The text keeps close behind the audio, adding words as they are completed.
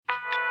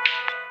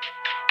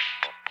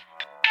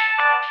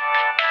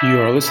You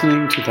are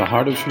listening to the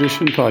Heart of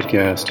Tradition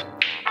podcast.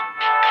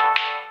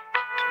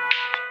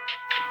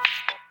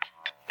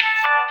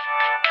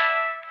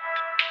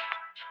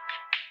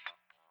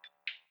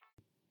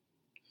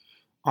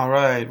 All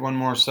right, one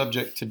more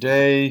subject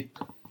today.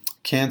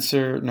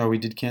 Cancer. No, we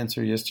did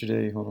cancer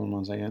yesterday. Hold on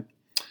one second.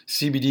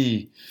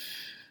 CBD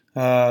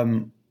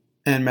and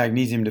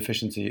magnesium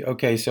deficiency.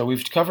 Okay, so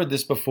we've covered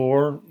this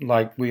before.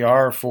 Like, we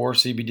are for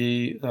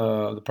CBD.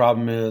 The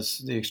problem is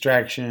the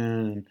extraction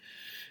and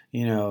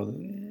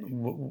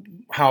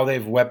how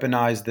they've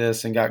weaponized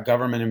this and got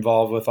government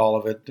involved with all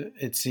of it.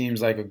 It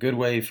seems like a good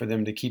way for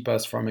them to keep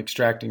us from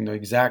extracting the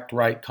exact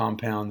right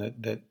compound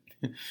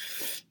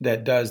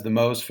that does the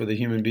most for the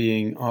human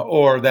being,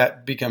 or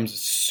that becomes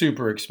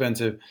super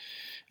expensive.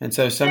 And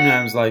so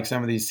sometimes, like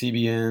some of these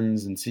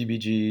CBNs and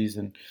CBGs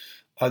and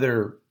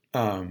other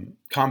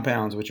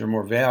compounds which are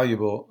more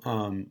valuable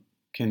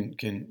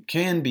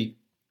can be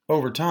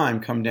over time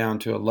come down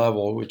to a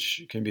level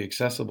which can be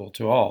accessible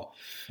to all.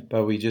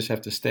 But we just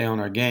have to stay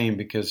on our game,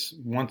 because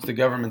once the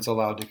government's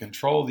allowed to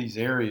control these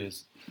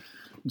areas,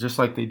 just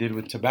like they did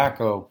with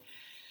tobacco,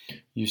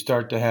 you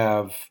start to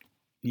have,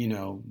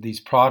 these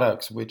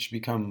products which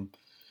become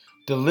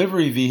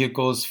delivery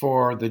vehicles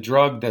for the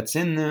drug that's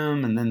in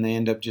them, and then they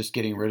end up just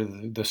getting rid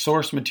of the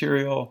source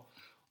material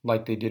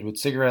like they did with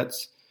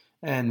cigarettes,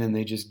 and then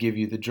they just give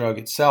you the drug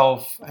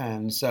itself.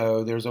 And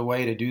so there's a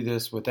way to do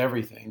this with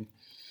everything.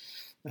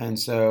 And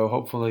so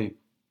hopefully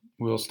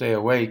we'll stay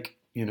awake,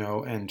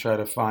 and try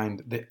to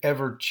find the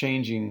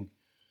ever-changing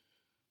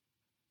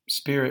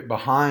spirit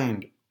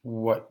behind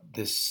what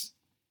this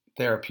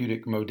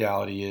therapeutic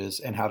modality is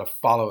and how to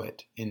follow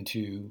it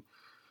into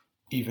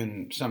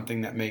even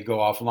something that may go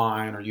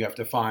offline, or you have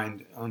to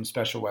find on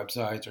special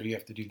websites, or you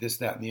have to do this,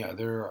 that, and the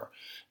other, or,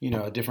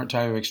 a different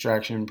type of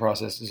extraction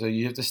process. So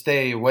you have to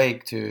stay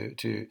awake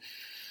to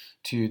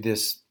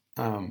this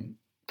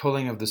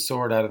pulling of the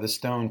sword out of the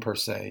stone, per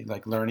se,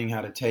 like learning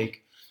how to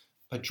take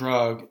a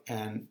drug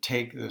and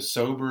take the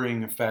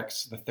sobering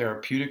effects, the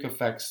therapeutic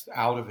effects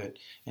out of it,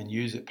 and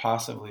use it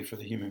possibly for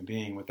the human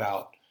being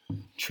without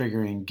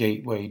triggering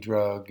gateway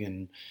drug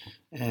and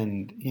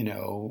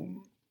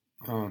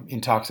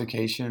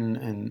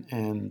intoxication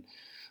and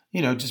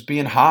just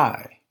being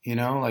high.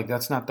 Like,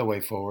 that's not the way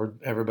forward.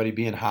 Everybody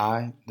being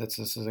high, this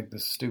is like the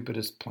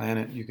stupidest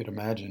planet you could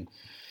imagine.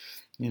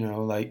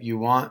 Like, you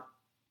want,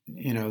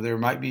 there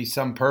might be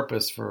some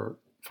purpose for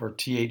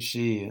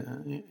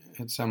THC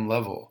at some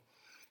level,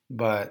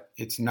 but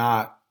it's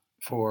not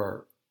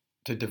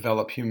to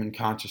develop human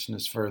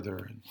consciousness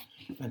further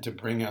and to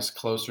bring us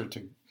closer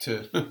to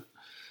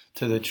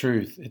to the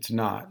truth. It's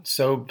not.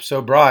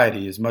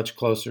 Sobriety is much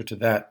closer to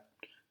that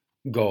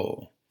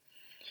goal.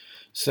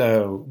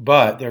 So,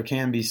 but there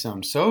can be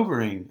some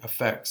sobering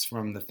effects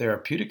from the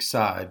therapeutic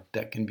side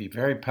that can be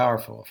very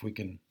powerful if we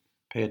can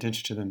pay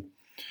attention to them.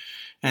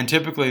 And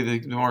typically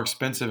the more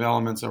expensive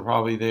elements are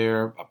probably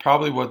there.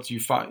 Probably what you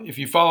find, if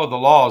you follow the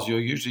laws, you'll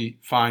usually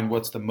find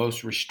what's the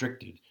most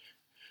restricted.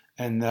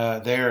 And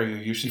there you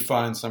usually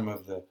find some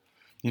of the,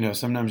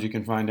 sometimes you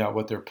can find out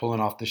what they're pulling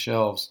off the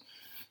shelves,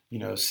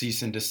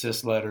 cease and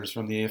desist letters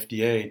from the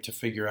FDA to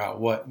figure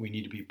out what we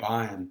need to be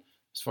buying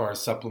as far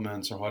as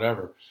supplements or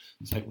whatever.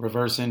 It's like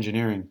reverse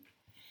engineering.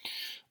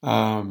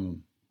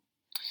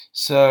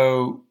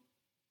 So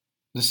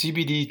the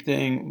CBD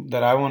thing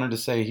that I wanted to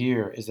say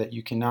here is that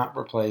you cannot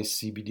replace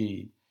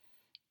CBD,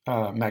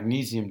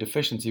 magnesium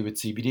deficiency, with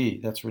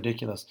CBD. That's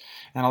ridiculous.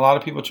 And a lot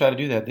of people try to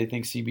do that. They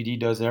think CBD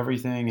does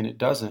everything, and it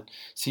doesn't.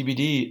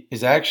 CBD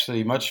is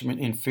actually much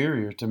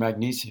inferior to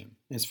magnesium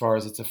as far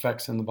as its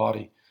effects in the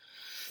body.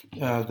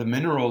 The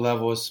mineral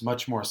level is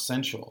much more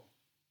essential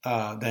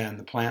than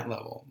the plant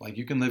level. Like,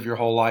 you can live your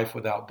whole life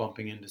without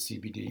bumping into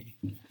CBD,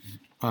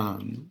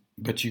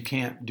 but you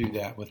can't do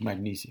that with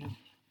magnesium.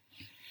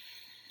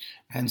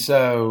 And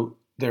so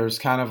there's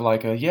kind of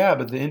like but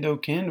the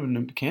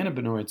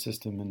endocannabinoid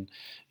system, and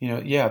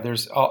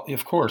there's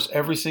of course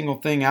every single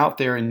thing out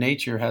there in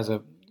nature has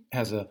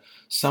a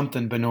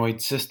something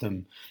benoid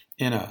system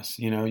in us.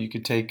 You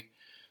could take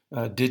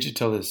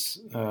digitalis,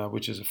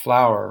 which is a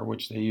flower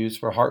which they use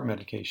for heart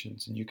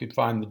medications, and you could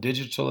find the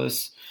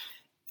digitalis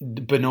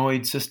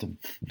benoid system.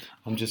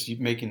 I'm just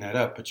making that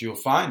up, but you'll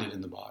find it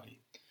in the body.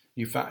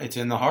 It's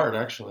in the heart,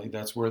 actually.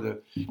 That's where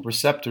the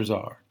receptors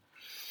are.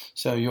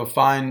 So you'll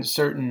find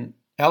certain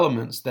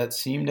elements that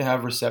seem to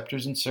have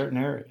receptors in certain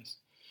areas.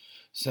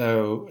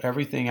 So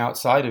everything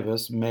outside of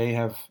us may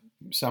have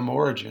some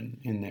origin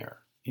in there,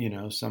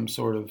 some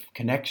sort of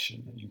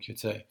connection, you could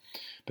say.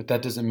 But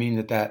that doesn't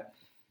mean that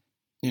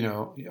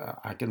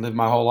I can live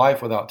my whole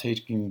life without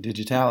taking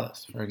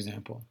digitalis, for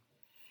example.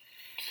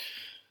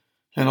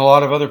 And a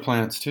lot of other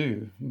plants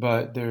too,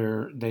 but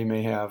they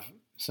may have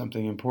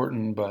something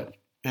important. But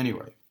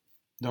anyway,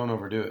 don't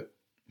overdo it.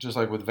 Just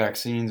like with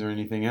vaccines or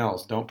anything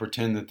else, don't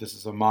pretend that this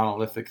is a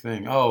monolithic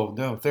thing. Oh,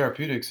 no,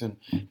 therapeutics and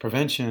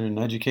prevention and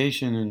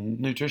education and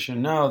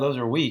nutrition, no, those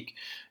are weak.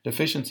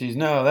 Deficiencies,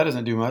 no, that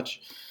doesn't do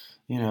much.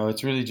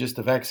 It's really just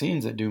the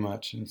vaccines that do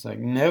much. And it's like,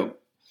 nope.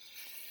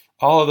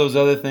 All of those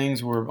other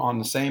things were on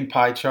the same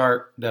pie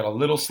chart that a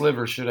little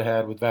sliver should have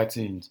had with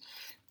vaccines.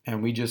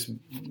 And we just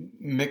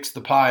mixed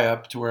the pie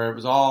up to where it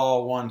was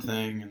all one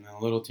thing and the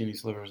little teeny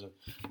slivers of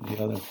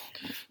the other.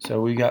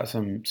 So we got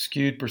some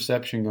skewed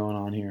perception going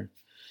on here.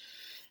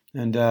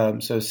 And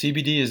so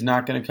CBD is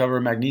not going to cover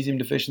magnesium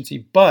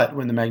deficiency, but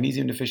when the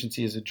magnesium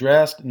deficiency is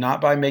addressed, not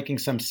by making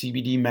some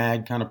CBD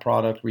mag kind of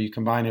product where you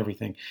combine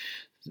everything.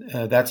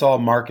 That's all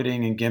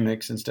marketing and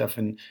gimmicks and stuff,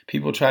 and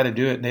people try to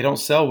do it and they don't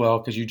sell well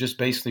because you just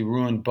basically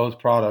ruin both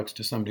products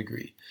to some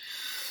degree.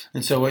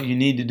 And so what you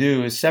need to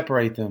do is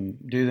separate them.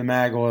 Do the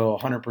mag oil,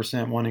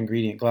 100% one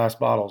ingredient, glass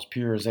bottles,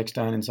 pure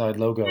Zechstein inside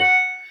logo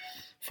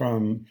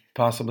from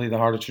possibly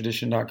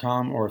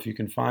theheartoftradition.com, or if you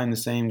can find the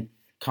same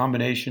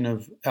combination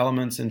of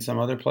elements in some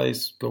other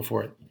place, go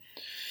for it.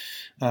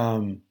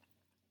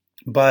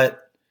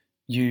 But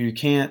you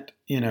can't,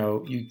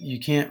 you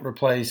can't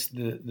replace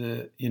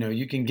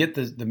you can get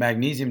the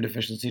magnesium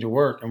deficiency to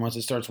work. And once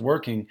it starts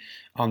working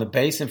on the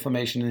base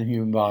inflammation in the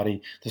human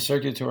body, the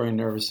circulatory and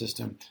nervous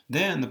system,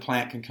 then the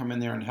plant can come in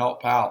there and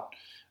help out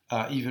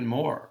even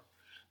more,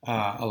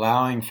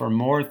 allowing for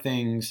more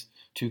things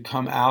to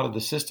come out of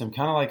the system,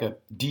 kind of like a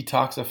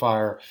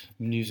detoxifier,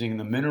 using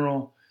the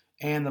mineral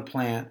and the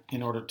plant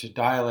in order to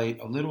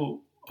dilate a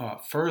little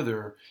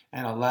further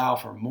and allow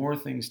for more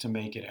things to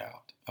make it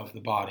out of the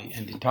body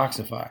and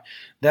detoxify.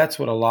 That's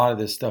what a lot of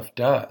this stuff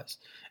does,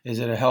 is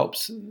it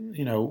helps,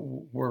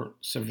 we're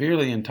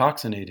severely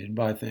intoxinated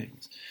by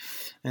things.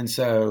 And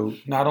so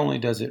not only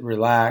does it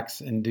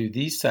relax and do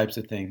these types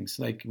of things,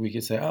 like we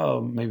could say,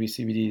 oh, maybe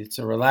CBD, it's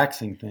a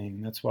relaxing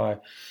thing. That's why,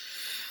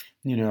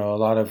 a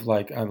lot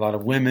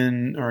of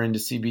women are into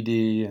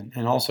CBD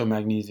and also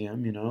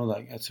magnesium,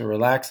 like it's a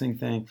relaxing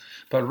thing.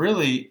 But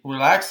really,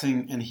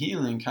 relaxing and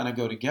healing kind of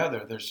go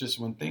together. There's just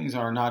when things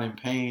are not in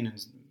pain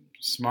and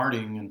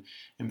smarting and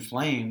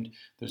inflamed,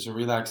 there's a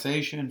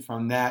relaxation.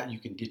 From that, you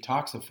can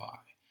detoxify.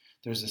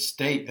 There's a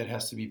state that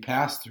has to be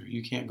passed through.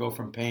 You can't go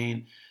from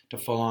pain to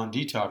full-on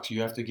detox.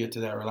 You have to get to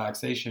that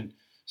relaxation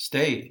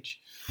stage,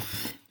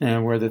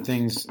 and where the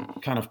things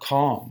kind of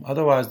calm.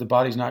 Otherwise, the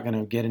body's not going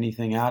to get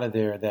anything out of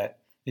there that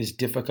is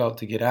difficult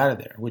to get out of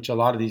there, which a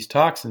lot of these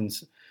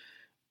toxins,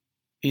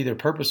 either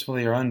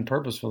purposefully or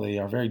unpurposefully,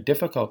 are very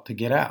difficult to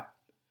get out.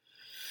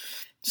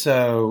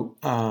 So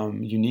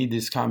you need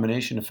this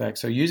combination effect.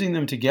 So using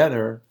them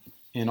together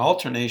in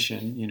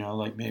alternation,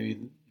 like maybe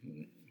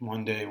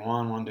one day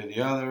one day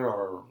the other,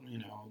 or,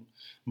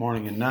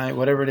 morning and night,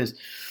 whatever it is.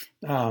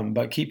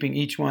 But keeping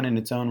each one in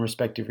its own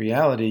respective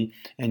reality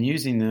and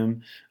using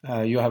them,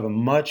 you'll have a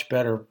much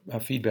better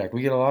feedback.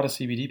 We get a lot of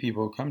CBD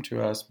people who come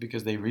to us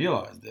because they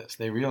realize this.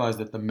 They realize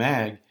that the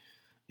mag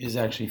is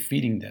actually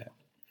feeding that.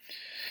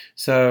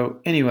 So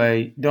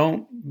anyway,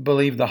 don't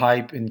believe the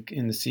hype in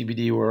the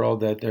CBD world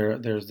that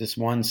there's this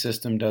one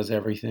system does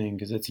everything,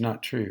 because it's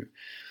not true.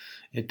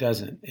 It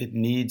doesn't. It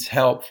needs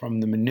help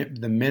from the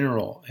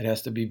mineral. It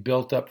has to be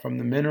built up from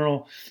the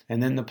mineral,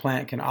 and then the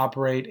plant can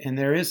operate. And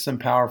there is some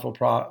powerful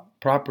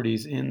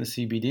properties in the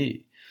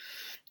CBD.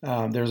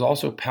 There's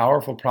also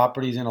powerful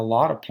properties in a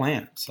lot of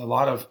plants.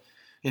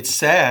 It's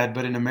sad,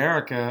 but in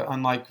America,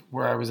 unlike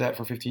where I was at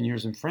for 15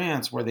 years in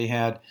France, where they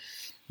had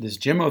this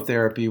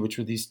gemotherapy, which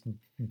were these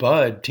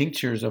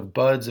tinctures of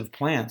buds of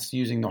plants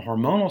using the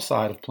hormonal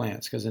side of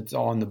plants, because it's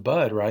all in the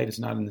bud, right? It's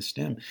not in the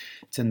stem.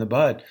 It's in the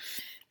bud.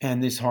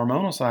 And this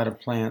hormonal side of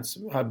plants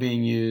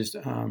being used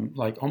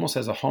like almost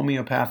as a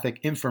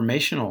homeopathic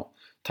informational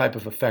type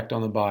of effect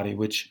on the body,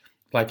 which,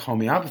 like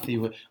homeopathy,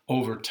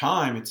 over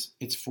time,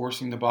 it's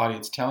forcing the body,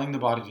 it's telling the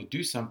body to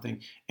do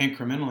something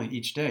incrementally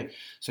each day.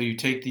 So you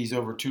take these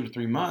over 2 to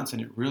 3 months,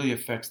 and it really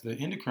affects the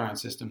endocrine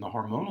system, the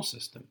hormonal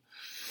system,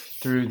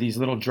 through these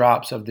little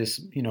drops of this,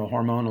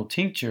 hormonal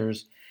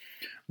tinctures,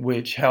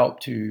 which help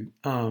to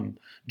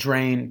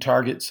drain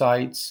target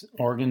sites,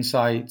 organ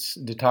sites,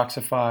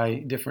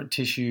 detoxify different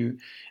tissue.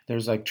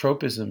 There's like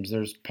tropisms.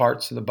 There's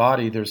parts of the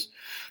body. There's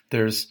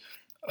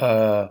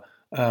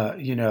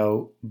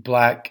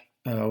black.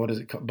 What is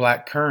it called?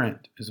 Black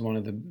currant is one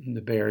of the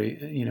berry,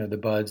 the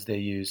buds they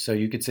use. So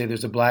you could say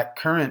there's a black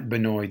currant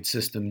benoid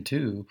system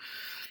too,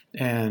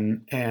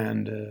 and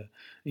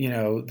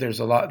there's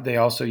a lot. They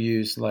also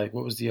use, like,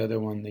 what was the other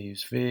one? They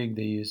use fig.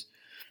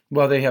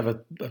 They have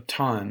a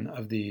ton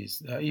of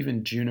these,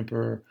 even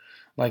juniper.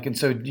 And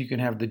so you can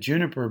have the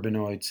juniper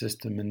benoid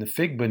system and the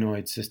fig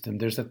benoid system.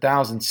 There's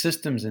 1,000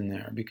 systems in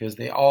there because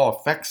they all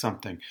affect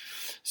something.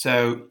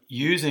 So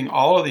using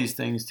all of these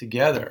things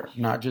together,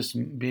 not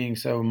just being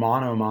so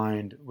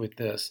mono-mind with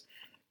this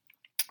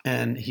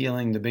and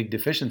healing the big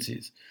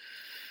deficiencies.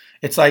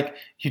 It's like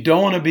you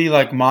don't want to be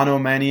like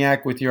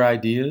monomaniac with your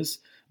ideas.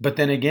 But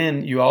then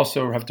again, you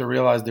also have to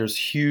realize there's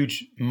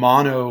huge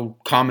mono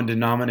common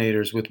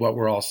denominators with what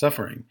we're all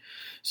suffering.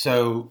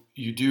 So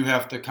you do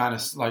have to kind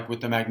of, like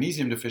with the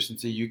magnesium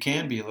deficiency, you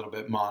can be a little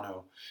bit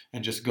mono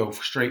and just go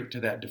straight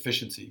to that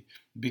deficiency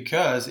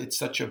because it's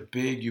such a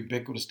big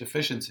ubiquitous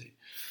deficiency.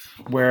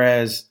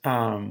 Whereas,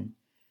 some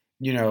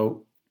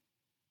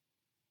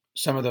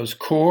of those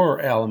core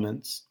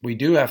elements, we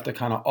do have to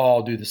kind of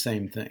all do the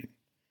same thing.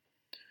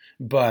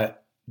 But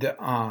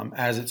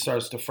as it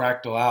starts to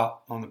fractal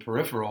out on the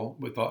peripheral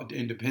with all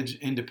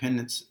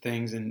independence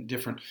things and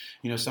different,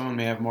 someone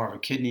may have more of a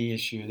kidney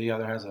issue, the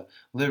other has a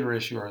liver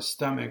issue or a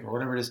stomach or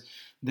whatever it is,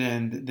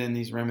 then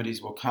these remedies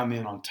will come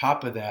in on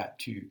top of that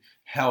to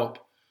help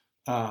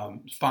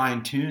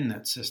fine tune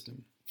that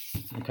system.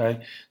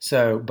 Okay,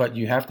 so but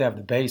you have to have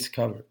the base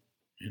covered,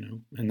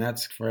 and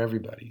that's for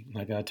everybody.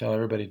 Like I tell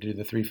everybody to do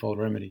the threefold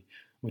remedy,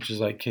 which is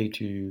like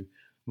K2,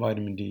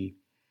 vitamin D,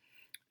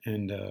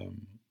 and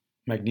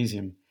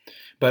magnesium.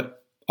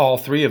 But all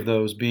three of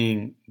those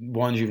being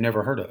ones you've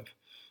never heard of,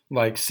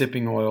 like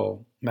sipping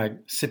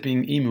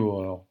emu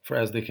oil for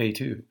as the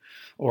K2,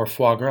 or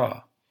foie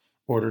gras,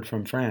 ordered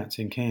from France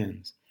in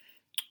cans,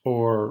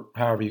 or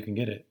however you can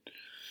get it,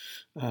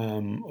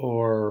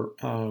 or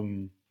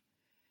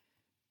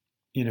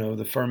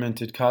the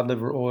fermented cod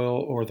liver oil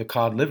or the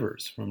cod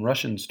livers from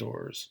Russian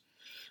stores,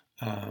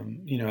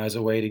 as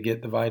a way to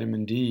get the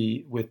vitamin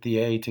D with the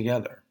A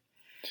together.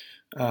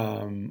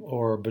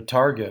 Or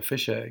Bottarga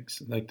fish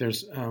eggs, like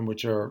there's,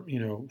 which are,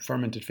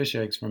 fermented fish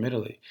eggs from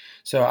Italy.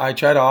 So I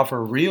try to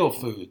offer real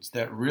foods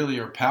that really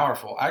are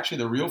powerful. Actually,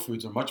 the real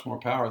foods are much more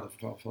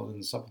powerful than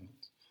the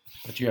supplements,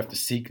 but you have to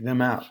seek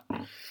them out.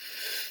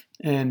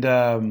 And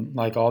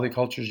like all the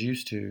cultures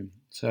used to.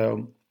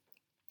 So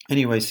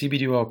anyway,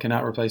 CBD oil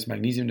cannot replace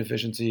magnesium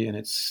deficiency, and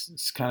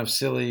it's kind of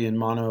silly and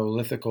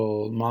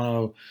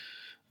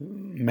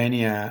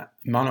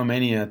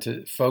monomania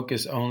to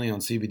focus only on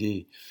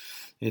CBD.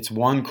 It's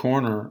one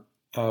corner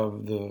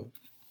of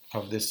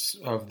this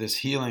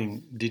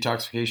healing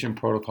detoxification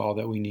protocol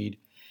that we need,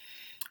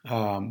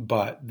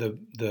 but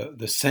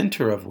the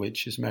center of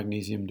which is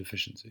magnesium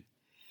deficiency,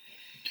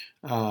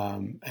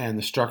 and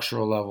the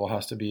structural level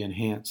has to be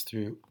enhanced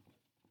through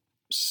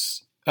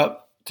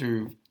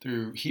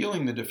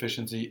healing the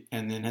deficiency,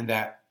 and then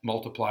that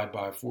multiplied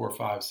by 4,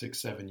 5, 6,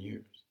 7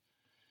 years.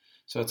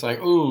 So it's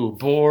like, ooh,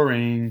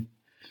 boring.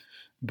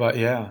 But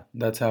yeah,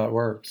 that's how it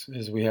works,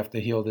 is we have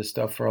to heal this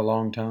stuff for a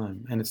long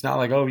time. And it's not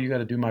like, oh, you got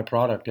to do my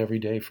product every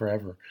day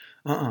forever.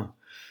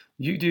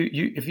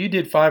 If you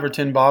did 5 or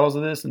 10 bottles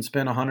of this and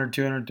spent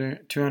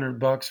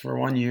 $100 for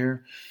 1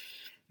 year,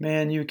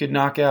 man, you could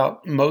knock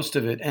out most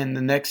of it. And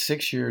the next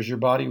 6 years, your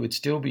body would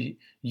still be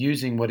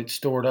using what it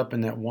stored up in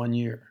that 1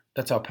 year.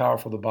 That's how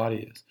powerful the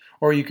body is.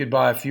 Or you could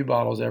buy a few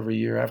bottles every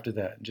year after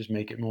that and just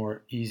make it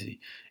more easy.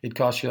 It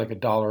costs you like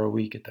 $1 a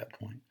week at that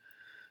point.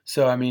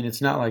 So, I mean,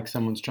 it's not like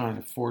someone's trying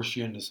to force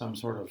you into some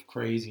sort of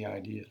crazy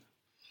idea.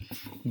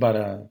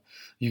 But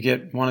you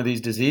get one of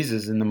these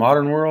diseases in the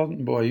modern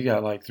world, boy, you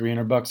got like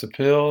 $300 a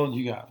pill,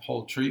 you got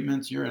whole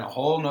treatments, you're in a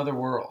whole nother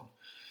world.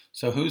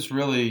 So who's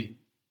really,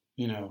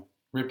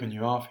 ripping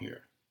you off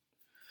here?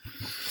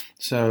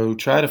 So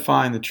try to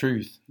find the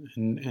truth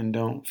and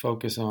don't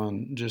focus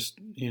on just,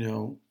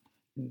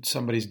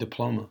 somebody's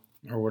diploma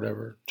or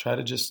whatever. Try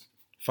to just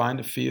find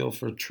a feel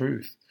for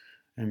truth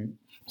and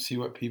see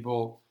what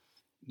people,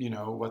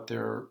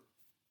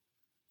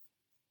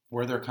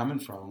 where they're coming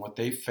from, what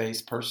they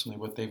face personally,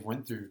 what they've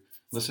went through.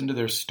 Listen to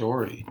their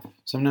story.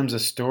 Sometimes a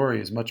story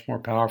is much more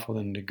powerful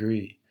than a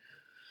degree.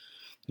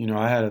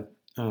 I had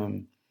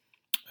an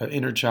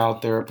inner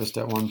child therapist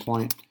at one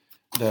point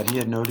that he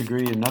had no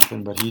degree in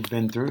nothing, but he'd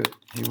been through it.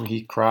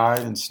 He cried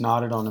and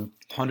snotted on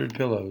 100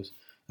 pillows.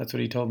 That's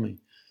what he told me.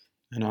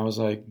 And I was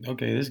like,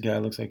 okay, this guy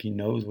looks like he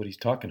knows what he's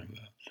talking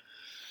about.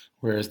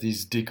 Whereas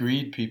these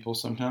degreed people,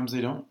 sometimes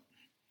they don't.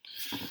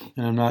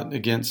 And I'm not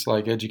against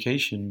like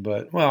education,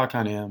 but I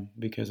kind of am,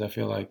 because I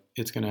feel like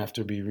it's going to have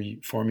to be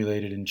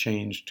reformulated and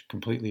changed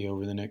completely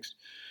over the next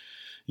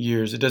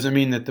years. It doesn't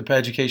mean that the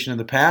education of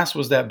the past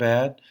was that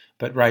bad,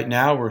 but right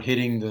now we're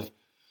hitting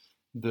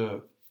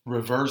the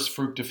reverse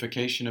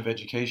fructification of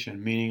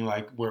education, meaning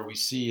like where we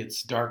see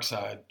its dark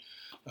side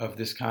of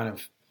this kind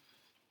of,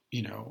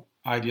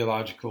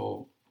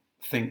 ideological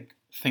think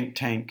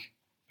tank,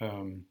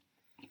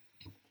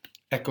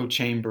 echo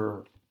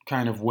chamber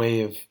kind of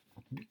way of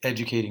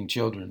educating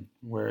children,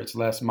 where it's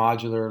less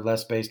modular,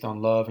 less based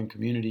on love and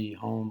community,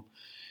 home,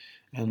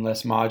 and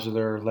less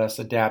modular, less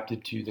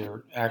adapted to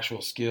their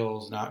actual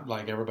skills. Not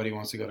like everybody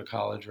wants to go to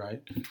college,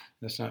 right?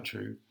 That's not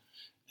true.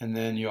 And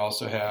then you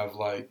also have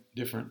like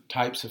different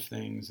types of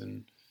things,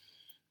 and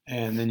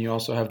then you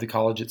also have the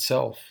college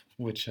itself,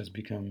 which has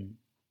become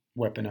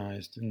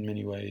weaponized in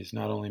many ways,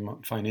 not only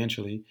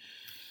financially,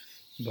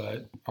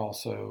 but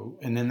also,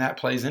 and then that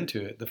plays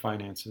into it, the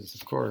finances,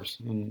 of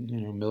course, and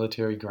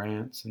military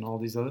grants and all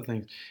these other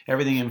things.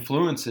 Everything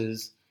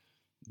influences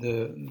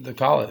the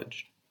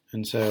college,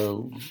 and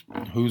so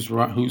who's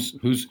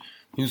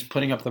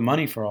putting up the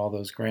money for all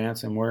those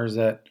grants, and where is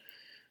that?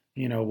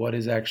 What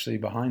is actually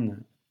behind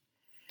that?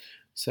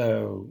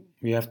 So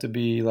we have to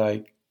be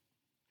like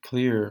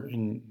clear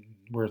in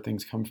where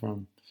things come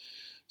from.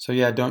 So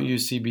yeah, don't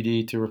use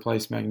CBD to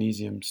replace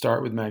magnesium.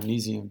 Start with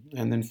magnesium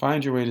and then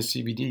find your way to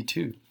CBD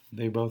too.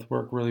 They both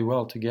work really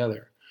well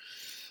together.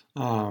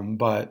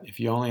 But if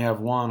you only have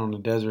one on a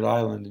desert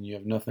island and you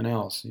have nothing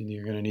else,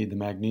 you're going to need the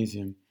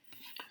magnesium.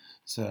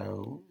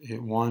 So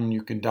one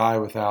you can die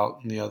without,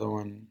 and the other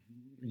one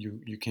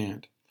you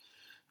can't.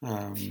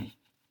 Um,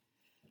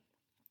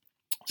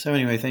 so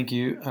anyway, thank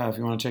you. If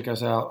you want to check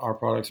us out, our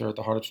products are at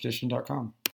theheartoftradition.com.